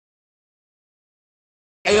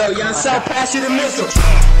Hey yo, young South, pass you the missile.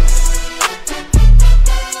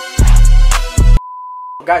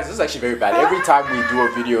 Guys, this is actually very bad. Every time we do a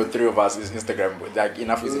video, three of us is Instagram. Like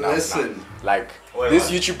enough is enough. Listen, now. Like this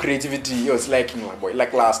YouTube creativity is lacking, like boy,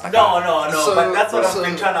 like last. No, so, but that's what I've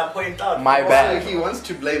been trying to point out. My bad. He wants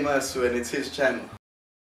to blame us when it's his channel.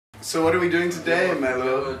 So what are we doing today,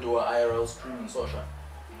 Melo? We'll do an IRL stream in social.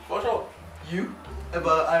 For sure. You ever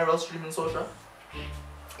IRL stream in social?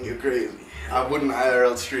 You're crazy. I wouldn't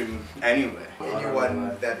IRL stream anyway.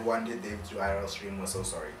 Anyone that wanted them to IRL stream was so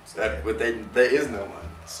sorry. But there is no one.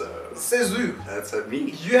 So says who? that's at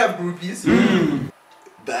me. You have groupies.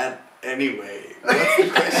 That anyway. What's the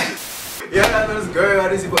question? Yeah, let's go.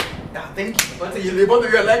 What is it? Thank you. Both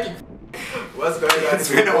of you are liking. What's going on? It's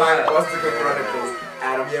been a while. Bosstickle Chronicles.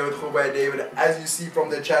 And I'm here with Orio Bois David. As you see from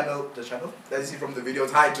the channel, as you see from the video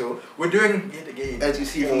title, we're doing it again. As you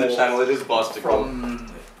see from the channel, it is Bosstickle.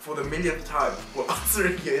 For the millionth time, we're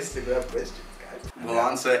answering your Instagram questions, guys. We'll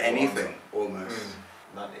answer anything, almost.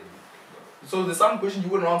 Not everything. So there's some question you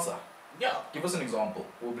wouldn't answer. Yeah. Give us an example.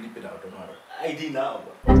 We'll bleep it out, don't worry. ID now.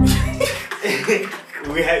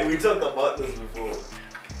 we talked about this before.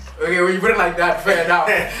 Okay, when you put it like that, fair enough.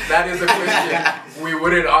 That is a question we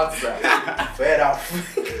wouldn't answer. Fair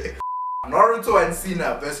enough. Naruto and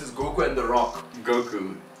Cena versus Goku and The Rock.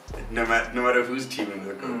 Goku. No matter who's teaming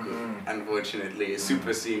with Goku, unfortunately,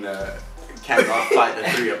 Super Cena cannot fight a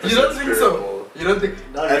 3-episode You don't think spirit so? ball. You don't think?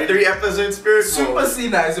 A 3-episode spirit ball. Super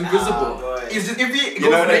Cena is invisible. It's just if he You know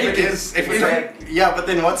goes what it naked. is? Yeah, but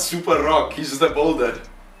then what's Super Rock? He's just a boulder.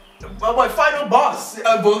 But my final boss,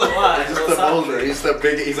 a boulder. He's just a boulder.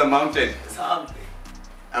 He's a mountain. Something.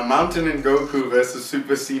 A mountain in Goku versus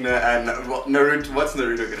Super Cena and Naruto. What's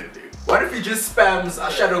Naruto gonna do? What if he just spams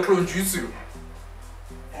a shadow clone jutsu?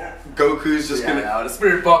 Goku's just gonna. the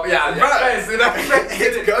spirit pop. Yeah, fans in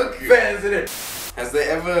It's Goku. Fans in it. Has there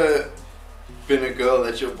ever been a girl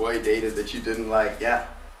that your boy dated that you didn't like? Yeah.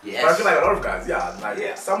 Yes. But I feel like a lot of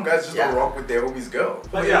guys, some guys just don't rock with their homies' girl.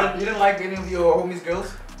 But you didn't like any of your homies'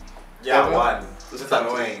 girls? Yeah, Ever? one. Just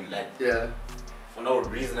annoying. Like, for no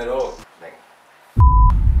reason at all. Like,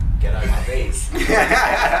 get out of my face.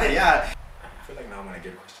 Yeah. I feel like now I'm gonna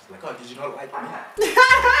get questions like, oh, did you not like me? You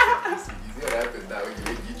see what happens now when you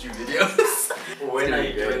make YouTube videos? When are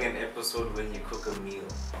you doing an episode when you cook a meal?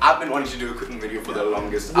 I've been wanting to do a cooking video for the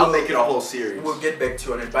longest. I'll make it a whole series. We'll get back to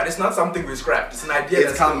you on it, but it's not something we scrapped. It's an idea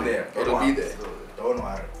that's coming. still there. It'll be there. Don't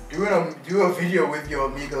worry. Do a video with your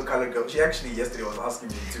amigo color girl. She actually yesterday was asking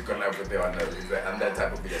me to collab with her on that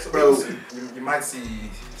type of video. So bro, you might see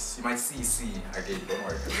C again. Don't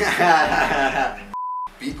worry.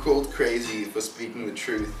 Be called crazy for speaking the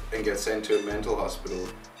truth and get sent to a mental hospital,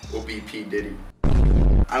 or be P Diddy.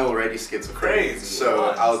 I'm already schizophrenic,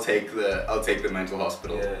 so I'll take the mental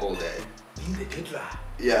hospital all day. Being the diddler.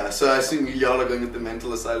 Yeah, so I assume y'all are going with the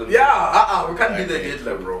mental asylum. Yeah, we can't be the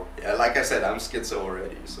diddler, bro. Yeah, like I said, I'm schizo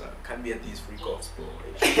already, so can't be at these freak offs, bro.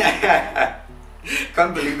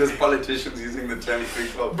 Can't believe there's politicians using the term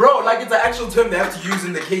freak off. Bro, like it's an actual term they have to use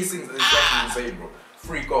in the casings. It's actually insane, bro.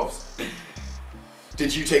 Freak offs.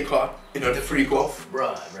 Did you take part in a freak off?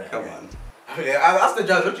 Bruh. Come on. Yeah, I asked the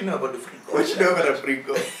judge, what you know about the freak off? What you know about a freak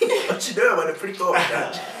off? What you know about the freak off,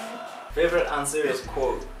 judge? Favorite unserious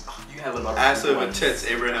quote? You have a lot of Ass over tits,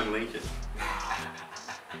 Abraham Lincoln.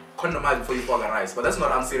 Condomize before you fuck a rice, but that's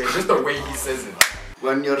not unserious, just the way he says it.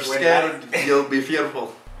 When you're scared, you'll be fearful.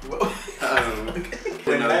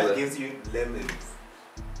 When life gives you lemons,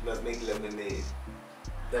 you must make lemonade.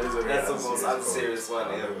 That's the most unserious one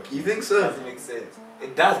ever. You think It so? doesn't make sense.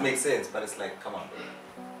 It does make sense, but it's like, come on, bro.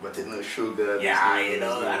 But there's no sugar. Yeah, you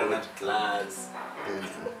know, I don't have class.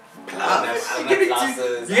 You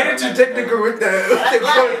get it too technical with the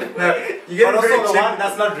quote. No, you get but it very also the one technical.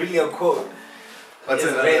 that's not really a quote. What's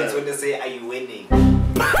It's another? friends when they say, are you winning?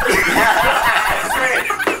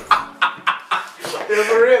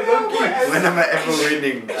 For real, don't keep. When am I ever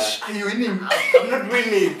winning? Are you winning? I'm not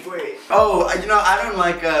winning. Wait. Oh, you know, I don't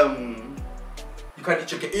like You can't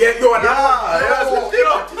eat your cake. Yeah, you're not. You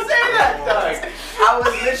don't say that, dog. I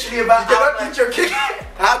was literally about. You cannot eat your cake.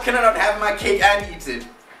 How can I not have my cake and eat it?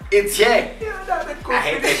 It's here. I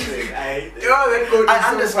hate that thing. I hate it.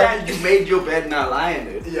 I understand you made your bed, now lie in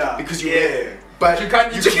it. Yeah. Because you But you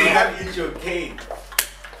can't eat your cake. can't eat your cake.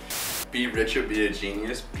 Be rich or be a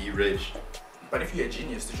genius. Be rich. But if you're a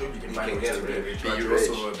genius, to show you can find can ways get to be rich. Be But rich.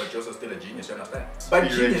 you're also still a genius, you understand? But Be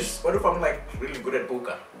genius, rich. what if I'm like really good at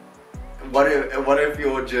poker? What if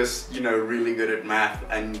you're just, you know, really good at math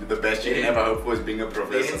and the best you can ever hope for is being a They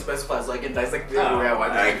professor? didn't specify, so I can dissect the everywhere I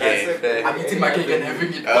want. Okay. I'm eating my cake and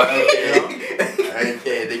having it.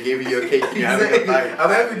 Okay, they gave you your cake and you're having a bite. I'm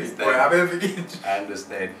having it, bro. I'm having it. I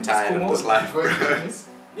understand. Tired of this life, bro.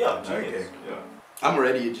 Yeah, genius. Okay. Yeah. I'm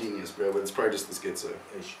already a genius, bro, but it's probably just the schizo.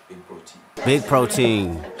 Big protein. Big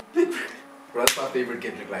protein. Bro, that's my favorite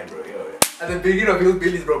Kendrick line, bro. Yo. At the beginning of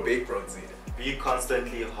Hillbillies, bro, big protein. Be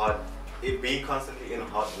constantly hot. Be constantly in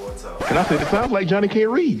hot water. And I said, it sounds like Johnny K.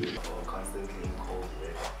 Reed. Or constantly in cold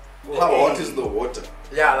weather. How hot is the water?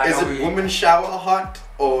 Yeah, like Is it woman shower hot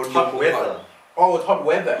or Hot normal weather. hot? Oh, it's hot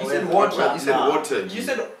weather. You said water. You said Nah. water. You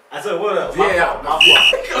said I said water.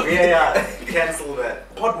 Yeah. Cancel that.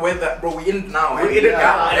 hot weather, bro. We in it now. We in it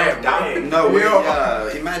now. I am dying. No, wait, Yo.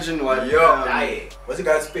 yeah. Imagine what. Yo. Dying. What's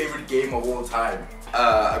your guys' favorite game of all time?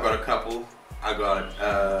 I got a couple. I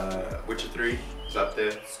got Witcher 3 is up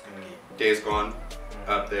there. Days Gone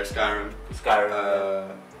up there. Skyrim.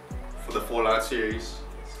 For the Fallout series.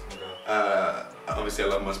 Obviously I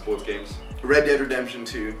love my sports games. Red Dead Redemption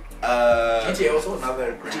 2. GTA also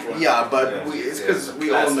another great one. Yeah, but it's because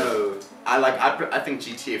we all Classic. know. I think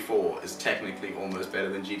GTA 4 is technically almost better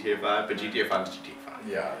than GTA 5, but GTA 5 is GTA 5.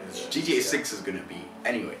 Yeah. GTA 6 is gonna be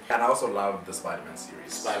anyway. And I also love the Spider-Man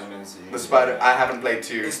series. Spider-Man series. The Spider. I haven't played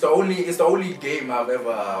 2. It's the only game I've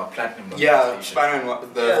ever platinum. Yeah, Spider-Man.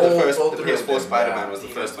 The All first, the three of PS4 them, Spider-Man yeah. was the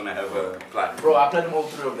first one I ever played. Bro, I played them all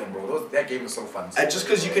 3 of them, bro. That game is so fun. Just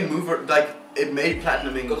because you can move, like it made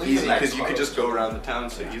platinuming Because you easy can, like, because you could just go around the town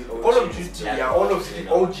so easy. Call of Duty, yeah, all of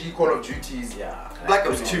the OG Call of Duties, yeah. Black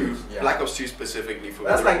Ops 2, Yeah. Black Ops 2 specifically for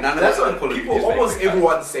That's like none that's of the what Call of people, Duty. almost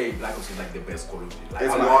everyone say Black Ops is like the best Call of Duty. Like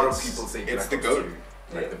It's a not- lot of it's- people say it's Black the Ops GOAT. 2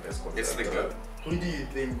 is like the best Call of Duty. It's the GOAT. Who do you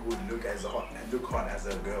think would look hot as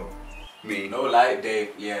a girl? Me. No lie, Dave.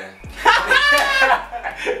 Yeah.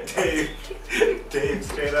 Dave,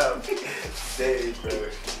 straight up. Dave,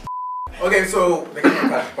 bro. Okay, so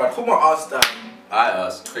but Homer asked I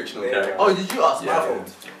asked fictional character. oh, did you ask Yeah. my fault?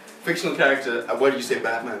 Fictional character. What did you say,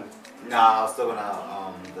 Batman? Nah, I was still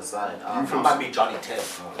gonna decide. from I might be Johnny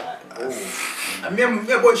Test. No lie.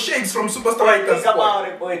 Me boy Shakes from Superstar Think Icons. about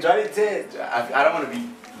it, boy. Johnny Test. I don't want to be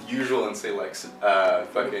usual and say like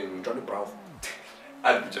fucking. Johnny Brown.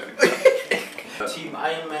 I'd be joking. Team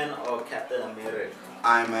Iron Man or Captain America?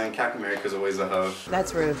 Iron Man, Captain America's always a hoe.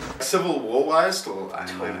 That's rude. Civil War wise, still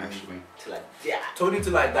Iron Man actually. To like, yeah. Tony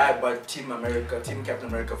till I die, but Team Captain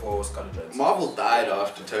America for Scarlet Johansson. Marvel died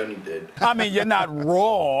after Tony did. I mean, you're not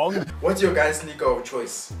wrong. What's your guys' sneaker of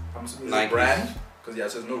choice? I'm assuming it's a Nikes. brand. Because yeah,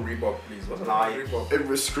 there's no Reebok, please. What's Nike. Reebok? It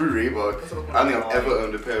was screw Reebok. I don't think I've ever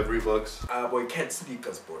owned a pair of Reeboks. Boy, cat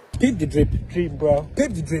sneakers, boy. Pip the drip, bro.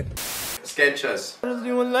 Pip the drip. Skechers.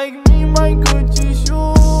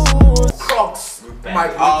 Crocs. My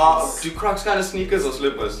Do Crocs kind of sneakers or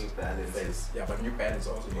slippers? Balance. Yeah, but New Balance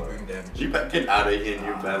also you're doing damage. Get out of here,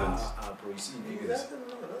 New Balance. Bro, you see niggas.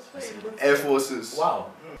 Air Forces.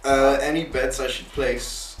 Wow. Any bets I should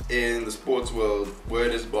place in the sports world?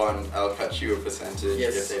 Word is bond. I'll cut you a percentage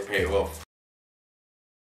Yes. if they pay off.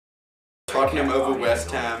 Tottenham over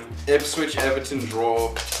West Ham. Ipswich Everton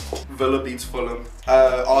draw. Villa beats Fulham.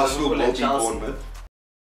 Arsenal will beat Bournemouth.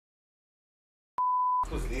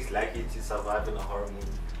 Who's least likely to survive in a horror movie?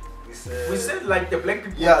 We said like the black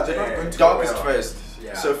people. Yeah, they're not going to darkest go well. first.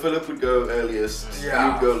 Yeah. So Philip would go earliest.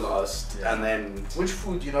 Yeah. You'd go last, Yeah. and then Which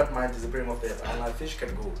food do you not mind disappearing off the earth? I'm like, fish can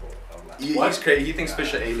go, bro. I'm like, he's crazy. He thinks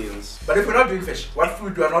fish are aliens. But if we're not doing fish, what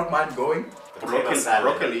food do I not mind going? Potato salad.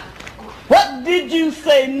 Broccoli. What did you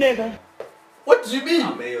say, nigga? What do you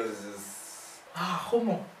mean? Mayo is.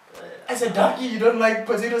 Homo. As a darkie, you don't like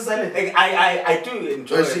potato salad? Like, I do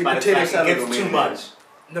enjoy Oh, it, see, but it's potato like, salad it gets will too make much.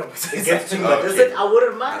 No, It gets too Oh, much. okay. Is it? I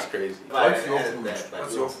wouldn't mind. That's crazy. What's your I food? added that, but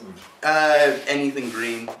What's your food? Anything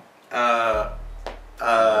green.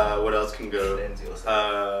 What else can go? Plenty or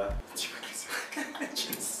something.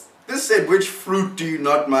 This said, which fruit do you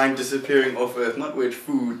not mind disappearing off Earth? Not which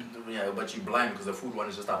food. Yeah, but you're blind because the food one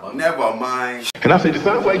is just above. Never mind. And I said, it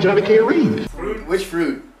sounds like Johnny K. Reed. Fruit? Which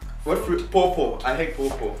fruit? What fruit? Pawpaw. I hate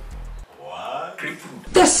pawpaw. What?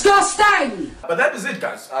 Grapefruit. Disgusting! But that is it,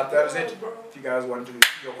 guys. That is it. If you guys want to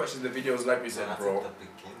your questions in the videos, like we said, That's bro. at the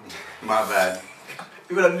beginning. My bad.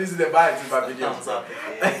 People are losing their minds in my Thumbs videos. up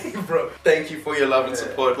again. Bro. Thank you for your love and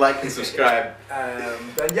support. Like and subscribe.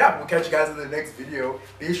 Then yeah, we'll catch you guys in the next video.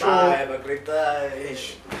 Be sure. Bye, have a great time.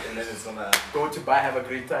 Ish. And then it's gonna. Go to buy, have a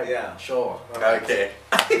great time. Yeah. Sure. Okay.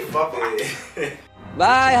 Bye-bye.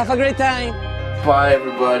 Bye, have a great time. Bye,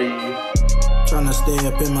 everybody. tryna stay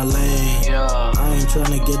up in my lane. Yeah. I ain't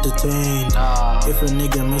tryna get detained. Nah. If a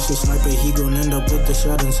nigga miss a sniper, he gon' end up with the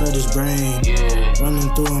shot inside his brain. Yeah. Running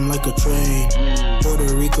through him like a train.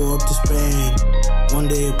 Puerto Rico up to Spain. One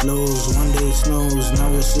day it blows, one day it snows. Now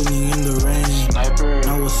we're singing in the rain. Sniper.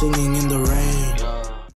 Now we're singing in the rain. Yeah.